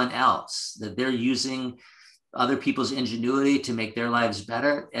anyone else, that they're using other people's ingenuity to make their lives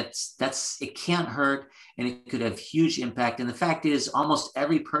better. It can't hurt, and it could have huge impact. And the fact is, almost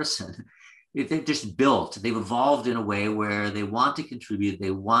every person, if they're just built, they've evolved in a way where they want to contribute,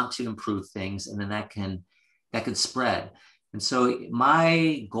 they want to improve things, and then that can spread. And so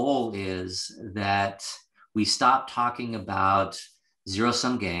my goal is that we stop talking about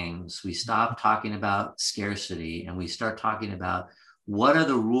zero-sum games, we stop talking about scarcity, and we start talking about what are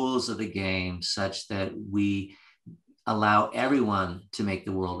the rules of the game such that we allow everyone to make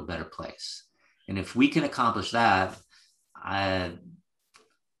the world a better place. And if we can accomplish that, I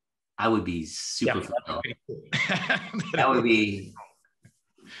would be super fulfilled. Cool. that would be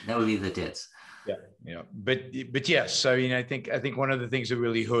the tits. Yeah. But yes, I mean, I think one of the things that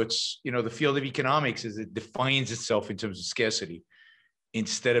really hurts, the field of economics is it defines itself in terms of scarcity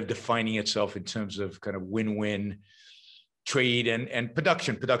instead of defining itself in terms of kind of win-win trade and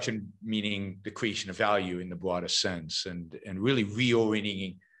production meaning the creation of value in the broader sense, and really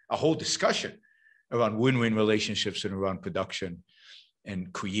reorienting a whole discussion around win-win relationships and around production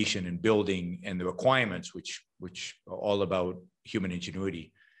and creation and building and the requirements, which are all about human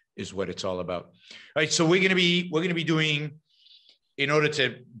ingenuity, is what it's all about. All right, so we're going to be doing, in order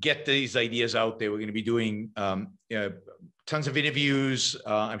to get these ideas out there, we're going to be doing tons of interviews.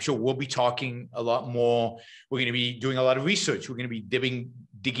 I'm sure we'll be talking a lot more. We're going to be doing a lot of research. We're going to be digging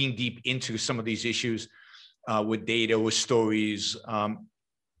deep into some of these issues with data, with stories,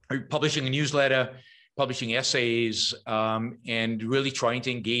 publishing a newsletter, publishing essays, and really trying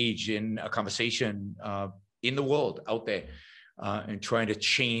to engage in a conversation in the world out there, and trying to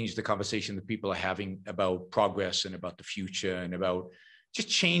change the conversation that people are having about progress and about the future and about just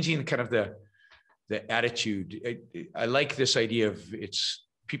changing kind of the attitude. I like this idea of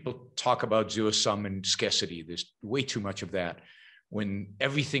people talk about zero sum and scarcity. There's way too much of that when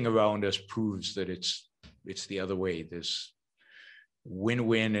everything around us proves that it's the other way. There's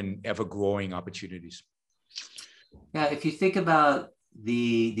win-win and ever-growing opportunities. Yeah, if you think about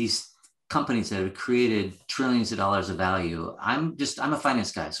these companies that have created trillions of dollars of value, I'm a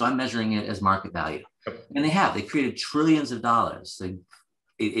finance guy, so I'm measuring it as market value. Yep. And they created trillions of dollars.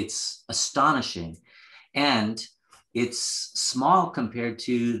 It's astonishing. And it's small compared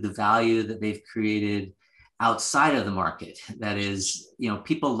to the value that they've created outside of the market. That is,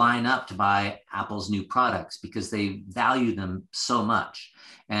 people line up to buy Apple's new products because they value them so much.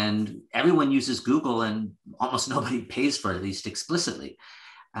 And everyone uses Google and almost nobody pays for it, at least explicitly.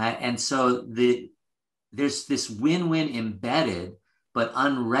 And so there's this win-win embedded, but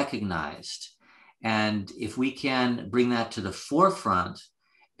unrecognized. And if we can bring that to the forefront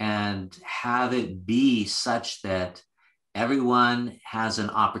and have it be such that everyone has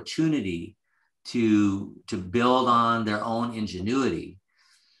an opportunity to build on their own ingenuity,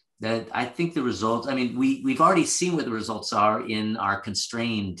 that I think the results, I mean, we've already seen what the results are in our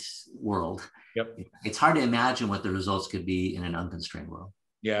constrained world. Yep. It's hard to imagine what the results could be in an unconstrained world.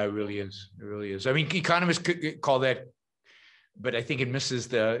 Yeah, it really is. It really is. I mean, economists could call that, but I think it misses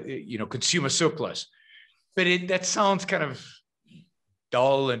the, consumer surplus. But that sounds kind of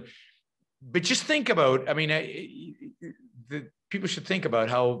dull. But just think about, I mean, the people should think about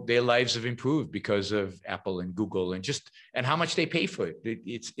how their lives have improved because of Apple and Google and how much they pay for it.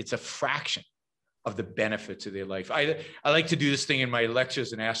 It's a fraction of the benefits of their life. I like to do this thing in my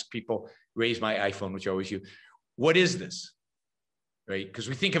lectures and ask people, raise my iPhone, which I always use, what is this? Right? Because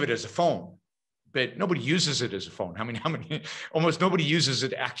we think of it as a phone, but nobody uses it as a phone. Almost nobody uses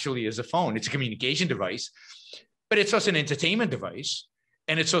it actually as a phone. It's a communication device, but it's also an entertainment device.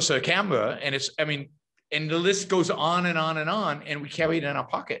 And it's also a camera. And and the list goes on and on and on, and we carry it in our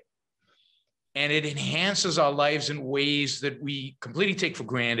pocket. And it enhances our lives in ways that we completely take for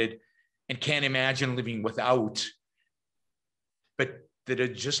granted and can't imagine living without. But what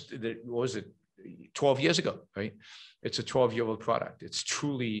was it, 12 years ago, right? It's a 12-year-old product. It's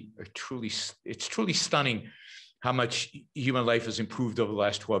truly stunning how much human life has improved over the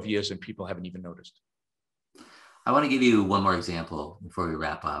last 12 years, and people haven't even noticed. I want to give you one more example before we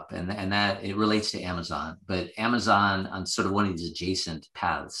wrap up, and that it relates to Amazon, but Amazon on sort of one of these adjacent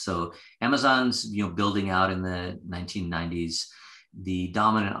paths. So Amazon's building out in the 1990s the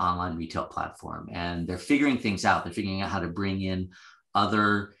dominant online retail platform, and they're figuring things out. They're figuring out how to bring in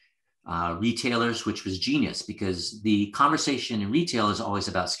other retailers, which was genius, because the conversation in retail is always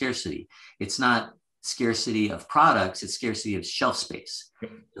about scarcity. It's not scarcity of products, it's scarcity of shelf space.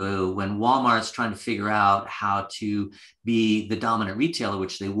 Yep. So when Walmart's trying to figure out how to be the dominant retailer,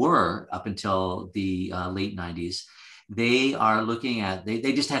 which they were up until the late 90s, they are looking at,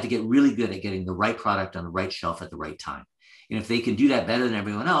 they just have to get really good at getting the right product on the right shelf at the right time. And if they can do that better than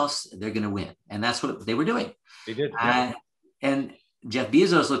everyone else, they're going to win. And that's what they were doing. They did. And Jeff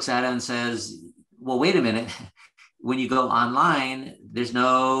Bezos looks at it and says, well, wait a minute. When you go online, there's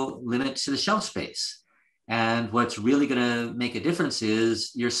no limit to the shelf space. And what's really going to make a difference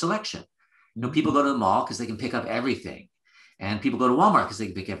is your selection. People go to the mall because they can pick up everything. And people go to Walmart because they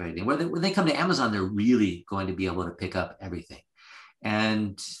can pick up everything. When they come to Amazon, they're really going to be able to pick up everything.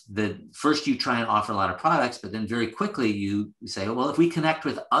 And the first you try and offer a lot of products, but then very quickly you say, well, if we connect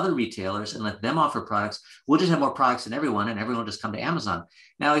with other retailers and let them offer products, we'll just have more products than everyone, and everyone will just come to Amazon.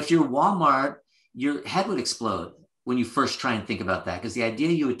 Now, if you're Walmart, your head would explode when you first try and think about that, because the idea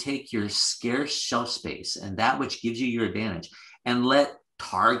you would take your scarce shelf space and that which gives you your advantage and let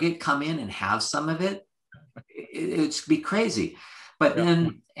Target come in and have some of it, it'd be crazy. But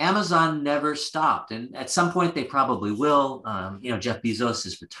then Amazon never stopped. And at some point they probably will. Jeff Bezos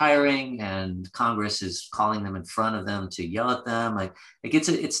is retiring and Congress is calling them in front of them to yell at them.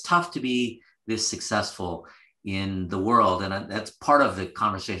 It's tough to be this successful in the world. And that's part of the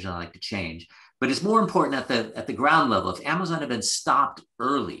conversation I like to change. But it's more important at the ground level. If Amazon had been stopped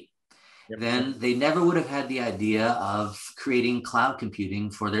early, then they never would have had the idea of creating cloud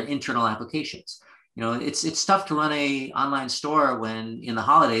computing for their internal applications. It's tough to run an online store when in the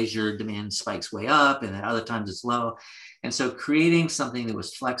holidays your demand spikes way up and at other times it's low. And so creating something that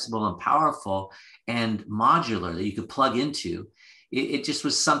was flexible and powerful and modular that you could plug into, it just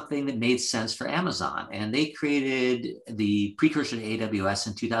was something that made sense for Amazon. And they created the precursor to AWS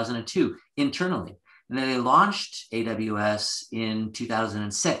in 2002 internally. And then they launched AWS in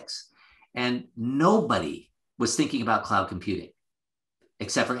 2006. And nobody was thinking about cloud computing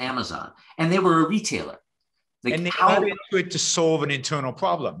except for Amazon. And they were a retailer. And they got into it to solve an internal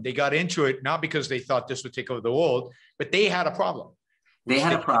problem. They got into it not because they thought this would take over the world, but they had a problem. They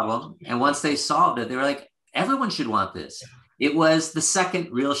had a problem. And once they solved it, they were like, everyone should want this. It was the second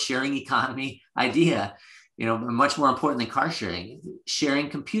real sharing economy idea, much more important than car sharing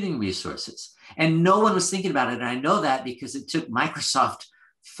computing resources. And no one was thinking about it. And I know that because it took Microsoft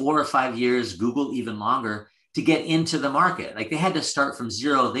 4 or 5 years, Google even longer, to get into the market. Like they had to start from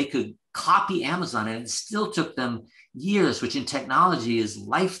zero. They could copy Amazon and it still took them years, which in technology is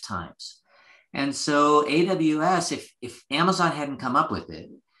lifetimes. And so AWS, if Amazon hadn't come up with it,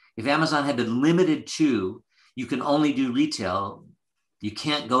 if Amazon had been limited to, you can only do retail, you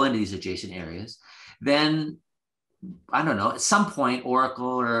can't go into these adjacent areas, then I don't know, at some point,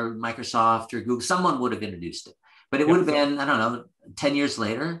 Oracle or Microsoft or Google, someone would have introduced it. But it would have been, 10 years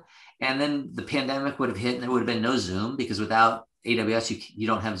later. And then the pandemic would have hit and there would have been no Zoom, because without AWS, you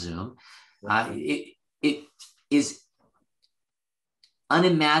don't have Zoom. It is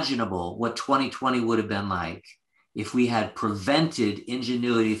unimaginable what 2020 would have been like if we had prevented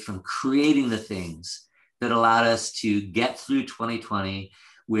ingenuity from creating the things that allowed us to get through 2020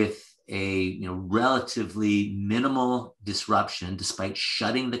 with a relatively minimal disruption, despite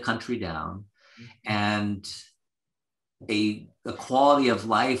shutting the country down, and a quality of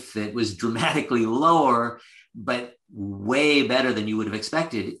life that was dramatically lower, but way better than you would have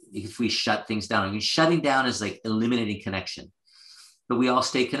expected if we shut things down. I mean, shutting down is like eliminating connection, but we all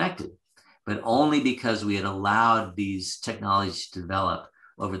stay connected, but only because we had allowed these technologies to develop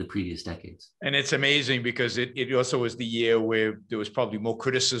over the previous decades. And it's amazing because it also was the year where there was probably more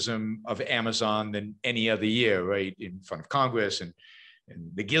criticism of Amazon than any other year, right? In front of Congress and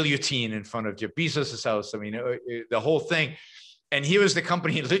the guillotine in front of Jeff Bezos' house. I mean, the whole thing. And here was the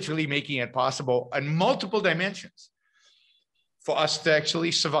company literally making it possible in multiple dimensions for us to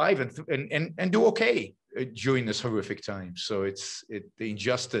actually survive and do okay during this horrific time. So the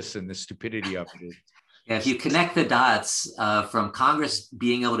injustice and the stupidity of it. Yeah, if you connect the dots from Congress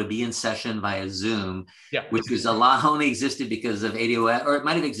being able to be in session via Zoom, which was only existed because of AWS, or it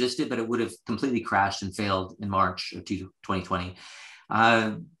might have existed, but it would have completely crashed and failed in March of 2020.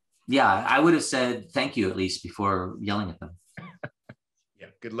 I would have said thank you at least before yelling at them. Yeah,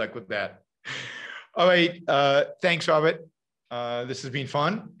 good luck with that. All right, thanks, Robert. This has been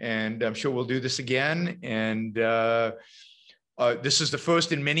fun, and I'm sure we'll do this again. And this is the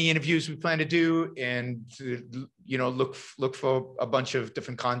first in many interviews we plan to do, and look for a bunch of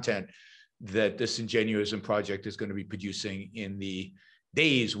different content that this Ingenuism project is going to be producing in the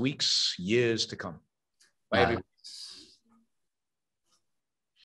days, weeks, years to come. Bye, everybody.